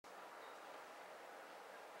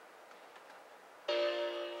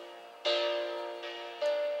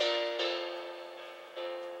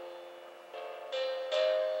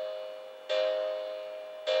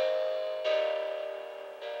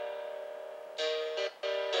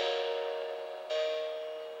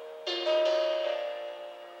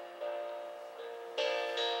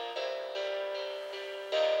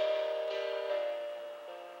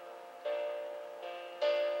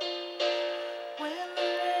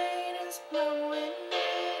blowing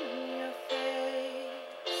in your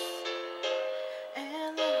face,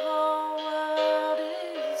 and the whole world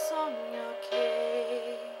is on your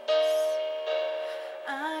case.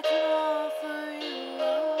 I could offer you a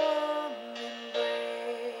warm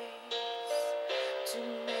embrace to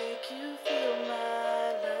make you feel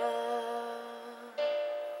my love.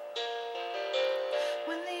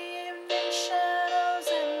 When the evening shadows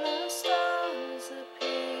and the stars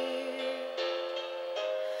appear,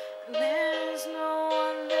 and there's no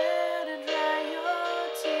one there to dry your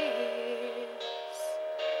tears,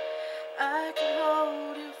 I could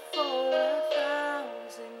hold you for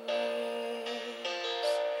 1,000 years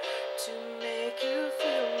to make you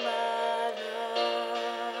feel my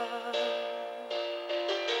love.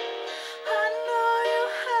 I know you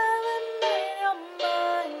haven't made your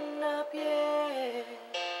mind up yet,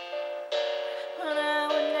 but I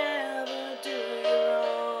would never do you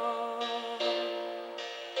wrong.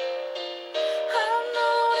 I've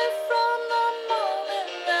known it from the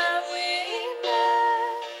moment that we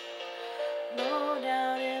met. No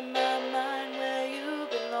doubt in my mind where you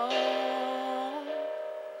belong.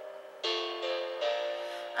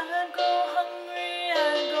 I'd go hungry,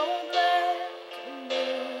 I'd go black and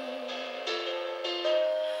blue,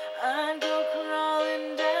 I'd go crawling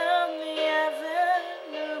down the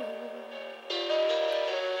avenue.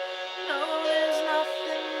 No, there's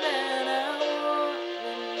nothing that I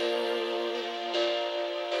wouldn't do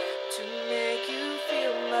to make you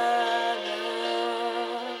feel my love.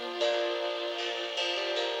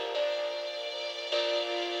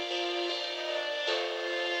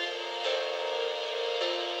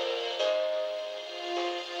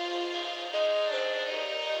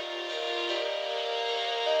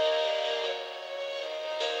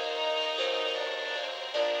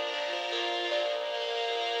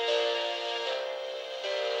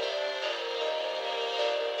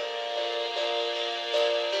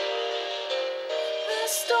 The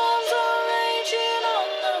storms are raging on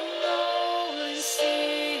the rolling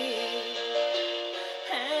sea,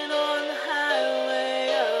 and on the highway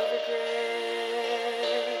of regret.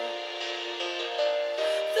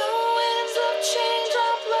 The winds of change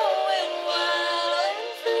are blowing wild and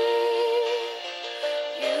free.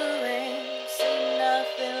 You ain't seen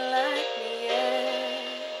nothing like me yet.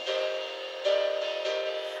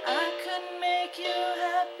 I could make you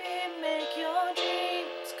happy, make your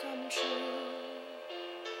dreams come true.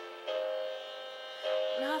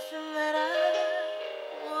 Nothing that I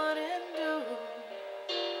wouldn't do.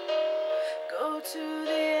 Go to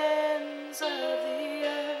the ends of the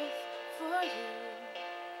earth for you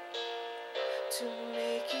to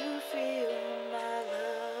make you feel my love.